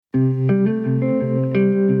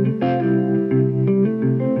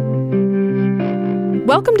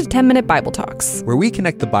Welcome to 10-Minute Bible Talks, where we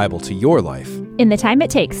connect the Bible to your life in the time it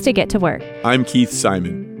takes to get to work. I'm Keith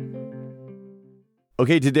Simon.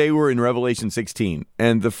 Okay, today we're in Revelation 16,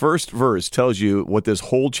 and the first verse tells you what this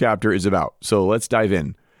whole chapter is about. So let's dive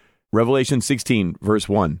in. Revelation 16, verse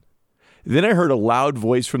 1. Then I heard a loud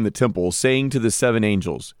voice from the temple saying to the seven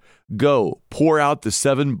angels, "Go, pour out the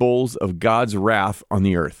seven bowls of God's wrath on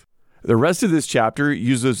the earth." The rest of this chapter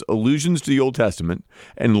uses allusions to the Old Testament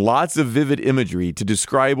and lots of vivid imagery to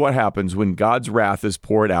describe what happens when God's wrath is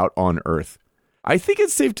poured out on earth. I think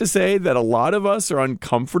it's safe to say that a lot of us are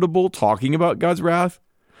uncomfortable talking about God's wrath.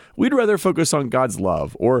 We'd rather focus on God's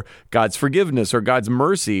love or God's forgiveness or God's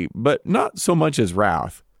mercy, but not so much as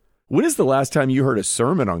wrath. When is the last time you heard a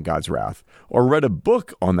sermon on God's wrath or read a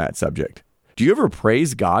book on that subject? Do you ever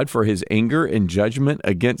praise God for his anger and judgment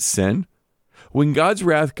against sin? When God's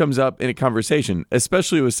wrath comes up in a conversation,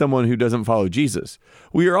 especially with someone who doesn't follow Jesus,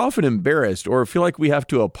 we are often embarrassed or feel like we have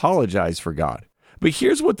to apologize for God. But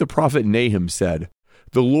here's what the prophet Nahum said: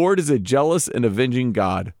 "The Lord is a jealous and avenging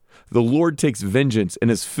God. The Lord takes vengeance and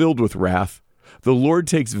is filled with wrath. The Lord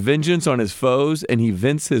takes vengeance on his foes, and he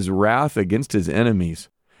vents his wrath against his enemies."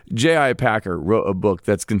 J.I. Packer wrote a book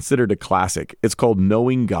that's considered a classic. It's called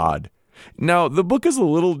Knowing God. Now, the book is a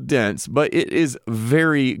little dense, but it is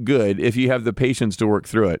very good if you have the patience to work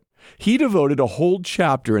through it. He devoted a whole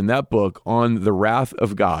chapter in that book on the wrath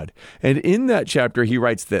of God. And in that chapter, he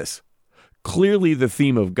writes this: "Clearly, the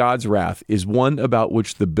theme of God's wrath is one about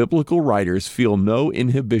which the biblical writers feel no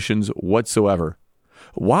inhibitions whatsoever.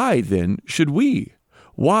 Why, then, should we?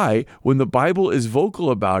 Why, when the Bible is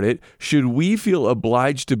vocal about it, should we feel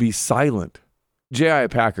obliged to be silent?" J.I.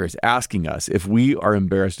 Packer is asking us if we are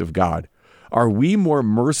embarrassed of God. Are we more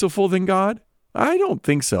merciful than God? I don't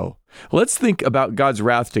think so. Let's think about God's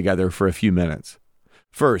wrath together for a few minutes.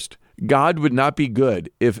 First, God would not be good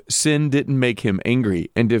if sin didn't make him angry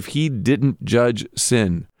and if he didn't judge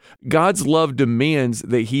sin. God's love demands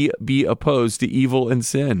that he be opposed to evil and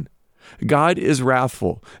sin. God is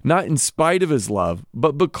wrathful, not in spite of his love,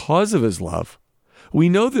 but because of his love. We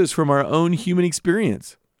know this from our own human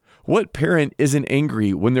experience. What parent isn't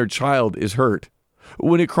angry when their child is hurt?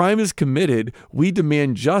 When a crime is committed, we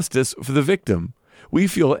demand justice for the victim. We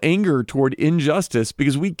feel anger toward injustice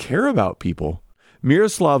because we care about people.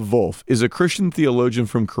 Miroslav Volf is a Christian theologian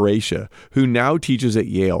from Croatia who now teaches at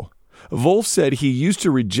Yale. Volf said he used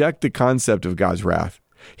to reject the concept of God's wrath.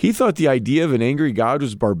 He thought the idea of an angry God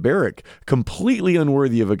was barbaric, completely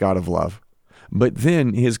unworthy of a God of love. But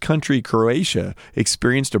then his country, Croatia,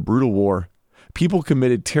 experienced a brutal war. People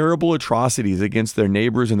committed terrible atrocities against their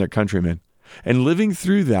neighbors and their countrymen. And living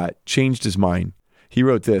through that changed his mind. He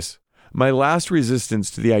wrote this: "My last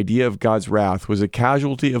resistance to the idea of God's wrath was a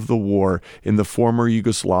casualty of the war in the former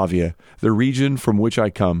Yugoslavia, the region from which I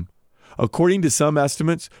come. According to some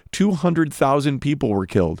estimates, 200,000 people were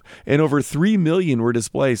killed, and over 3 million were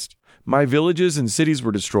displaced. My villages and cities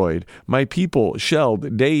were destroyed, my people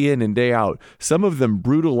shelled day in and day out, some of them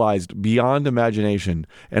brutalized beyond imagination,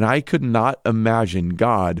 and I could not imagine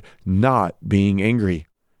God not being angry."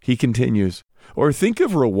 He continues, "Or think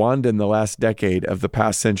of Rwanda in the last decade of the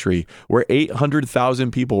past century, where 800,000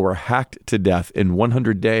 people were hacked to death in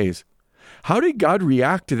 100 days. How did God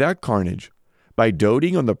react to that carnage? By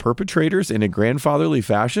doting on the perpetrators in a grandfatherly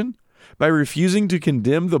fashion? By refusing to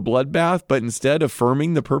condemn the bloodbath, but instead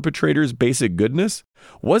affirming the perpetrator's basic goodness?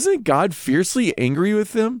 Wasn't God fiercely angry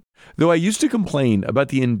with them? Though I used to complain about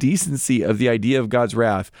the indecency of the idea of God's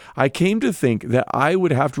wrath, I came to think that I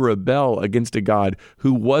would have to rebel against a God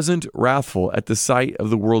who wasn't wrathful at the sight of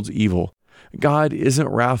the world's evil. God isn't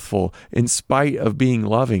wrathful in spite of being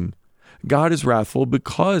loving. God is wrathful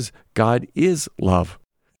because God is love."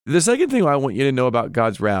 The second thing I want you to know about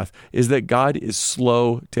God's wrath is that God is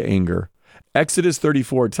slow to anger. Exodus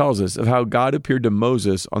 34 tells us of how God appeared to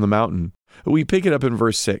Moses on the mountain. We pick it up in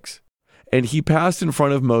verse 6. "And he passed in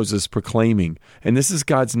front of Moses proclaiming," and this is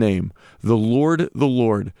God's name, the Lord,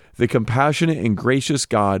 the compassionate and gracious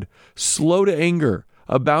God, slow to anger,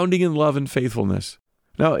 abounding in love and faithfulness."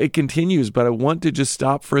 Now it continues, but I want to just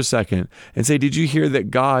stop for a second and say, did you hear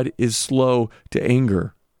that God is slow to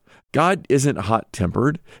anger? God isn't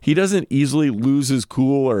hot-tempered. He doesn't easily lose his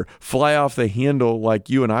cool or fly off the handle like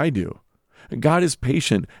you and I do. God is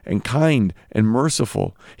patient and kind and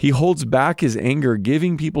merciful. He holds back his anger,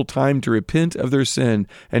 giving people time to repent of their sin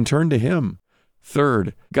and turn to him.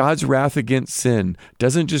 Third, God's wrath against sin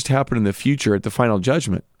doesn't just happen in the future at the final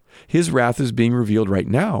judgment. His wrath is being revealed right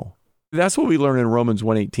now. That's what we learn in Romans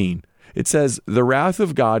 1:18. It says, "The wrath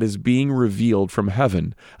of God is being revealed from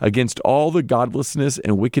heaven against all the godlessness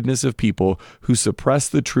and wickedness of people who suppress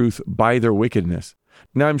the truth by their wickedness.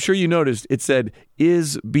 Now, I'm sure you noticed it said,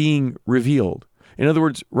 is being revealed. In other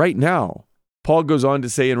words, right now. Paul goes on to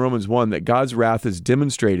say in Romans 1 that God's wrath is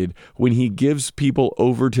demonstrated when he gives people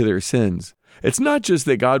over to their sins. It's not just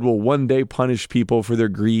that God will one day punish people for their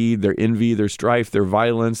greed, their envy, their strife, their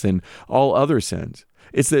violence, and all other sins.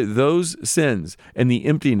 It's that those sins and the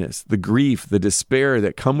emptiness, the grief, the despair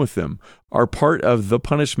that come with them are part of the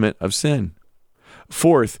punishment of sin.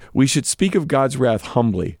 Fourth, we should speak of God's wrath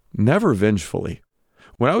humbly, never vengefully.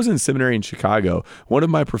 When I was in seminary in Chicago, one of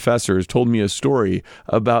my professors told me a story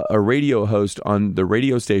about a radio host on the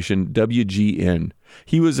radio station WGN.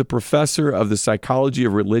 He was a professor of the psychology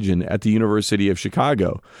of religion at the University of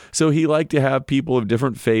Chicago, so he liked to have people of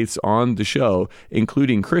different faiths on the show,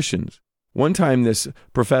 including Christians. One time, this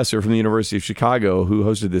professor from the University of Chicago who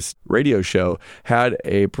hosted this radio show had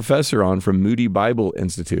a professor on from Moody Bible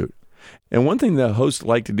Institute. And one thing the host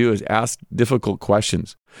liked to do is ask difficult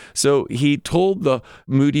questions. So he told the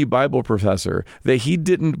Moody Bible professor that he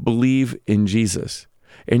didn't believe in Jesus,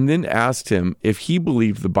 and then asked him if he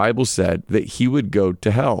believed the Bible said that he would go to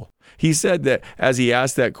hell. He said that as he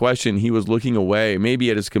asked that question, he was looking away, maybe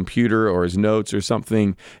at his computer or his notes or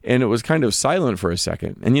something, and it was kind of silent for a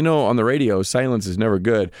second. And on the radio, silence is never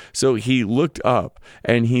good. So he looked up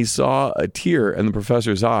and he saw a tear in the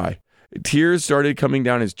professor's eye. Tears started coming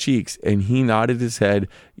down his cheeks, and he nodded his head,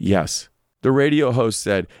 yes. The radio host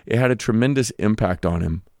said it had a tremendous impact on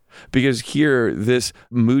him, because here, this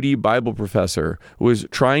Moody Bible professor was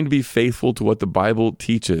trying to be faithful to what the Bible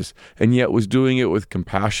teaches, and yet was doing it with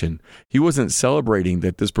compassion. He wasn't celebrating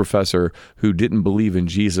that this professor who didn't believe in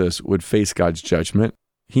Jesus would face God's judgment.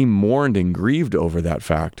 He mourned and grieved over that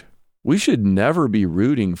fact. We should never be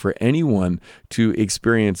rooting for anyone to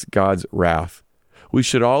experience God's wrath. We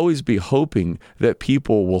should always be hoping that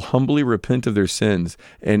people will humbly repent of their sins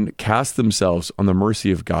and cast themselves on the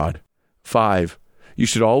mercy of God. 5, you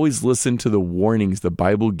should always listen to the warnings the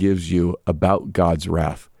Bible gives you about God's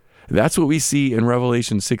wrath. That's what we see in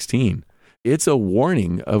Revelation 16. It's a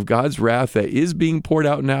warning of God's wrath that is being poured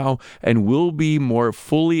out now and will be more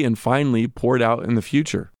fully and finally poured out in the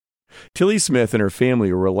future. Tilly Smith and her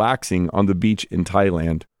family were relaxing on the beach in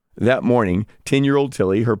Thailand. That morning, 10-year-old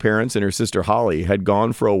Tilly, her parents, and her sister Holly had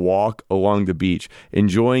gone for a walk along the beach,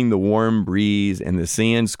 enjoying the warm breeze and the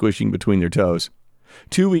sand squishing between their toes.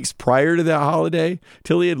 2 weeks prior to that holiday,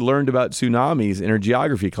 Tilly had learned about tsunamis in her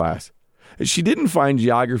geography class. She didn't find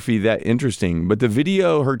geography that interesting, but the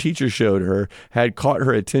video her teacher showed her had caught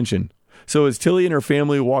her attention. So as Tilly and her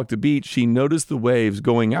family walked the beach, she noticed the waves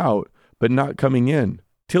going out, but not coming in.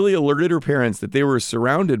 Tilly alerted her parents that they were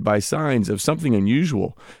surrounded by signs of something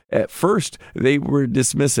unusual. At first, they were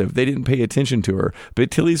dismissive. They didn't pay attention to her.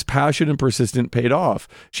 But Tilly's passion and persistence paid off.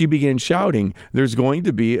 She began shouting, "There's going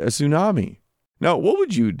to be a tsunami." Now, what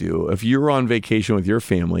would you do if you were on vacation with your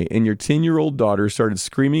family and your 10-year-old daughter started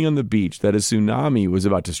screaming on the beach that a tsunami was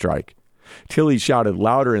about to strike? Tilly shouted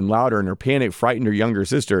louder and louder, and her panic frightened her younger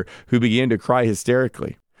sister, who began to cry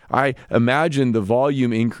hysterically. I imagined the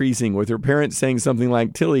volume increasing with her parents saying something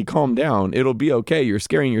like, "Tilly, calm down. It'll be okay. You're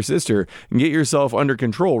scaring your sister, and get yourself under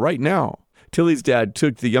control right now." Tilly's dad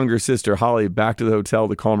took the younger sister, Holly, back to the hotel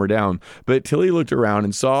to calm her down. But Tilly looked around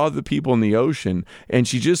and saw the people in the ocean, and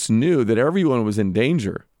she just knew that everyone was in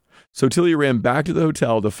danger. So Tilly ran back to the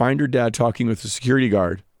hotel to find her dad talking with the security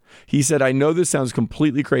guard. He said, "I know this sounds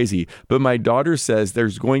completely crazy, but my daughter says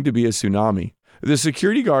there's going to be a tsunami." The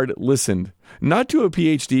security guard listened, not to a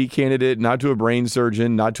PhD candidate, not to a brain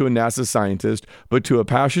surgeon, not to a NASA scientist, but to a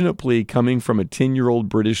passionate plea coming from a 10-year-old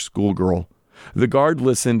British schoolgirl. The guard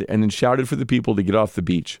listened and then shouted for the people to get off the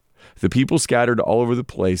beach. The people scattered all over the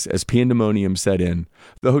place as pandemonium set in.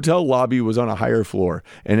 The hotel lobby was on a higher floor,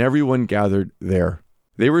 and everyone gathered there.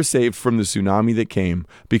 They were saved from the tsunami that came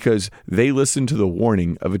because they listened to the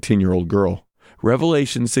warning of a 10-year-old girl.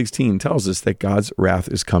 Revelation 16 tells us that God's wrath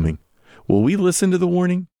is coming. Will we listen to the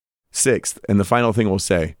warning? 6th, and the final thing we'll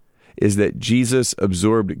say, is that Jesus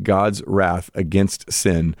absorbed God's wrath against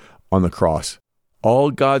sin on the cross.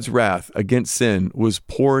 All God's wrath against sin was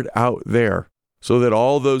poured out there so that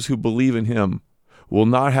all those who believe in him will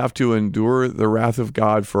not have to endure the wrath of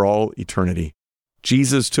God for all eternity.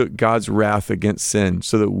 Jesus took God's wrath against sin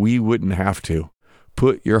so that we wouldn't have to.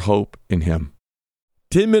 Put your hope in him.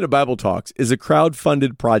 10-Minute Bible Talks is a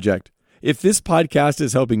crowd-funded project. If this podcast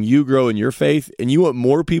is helping you grow in your faith and you want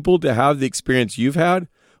more people to have the experience you've had,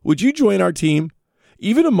 would you join our team?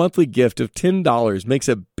 Even a monthly gift of $10 makes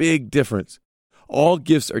a big difference. All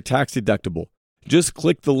gifts are tax deductible. Just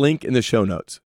click the link in the show notes.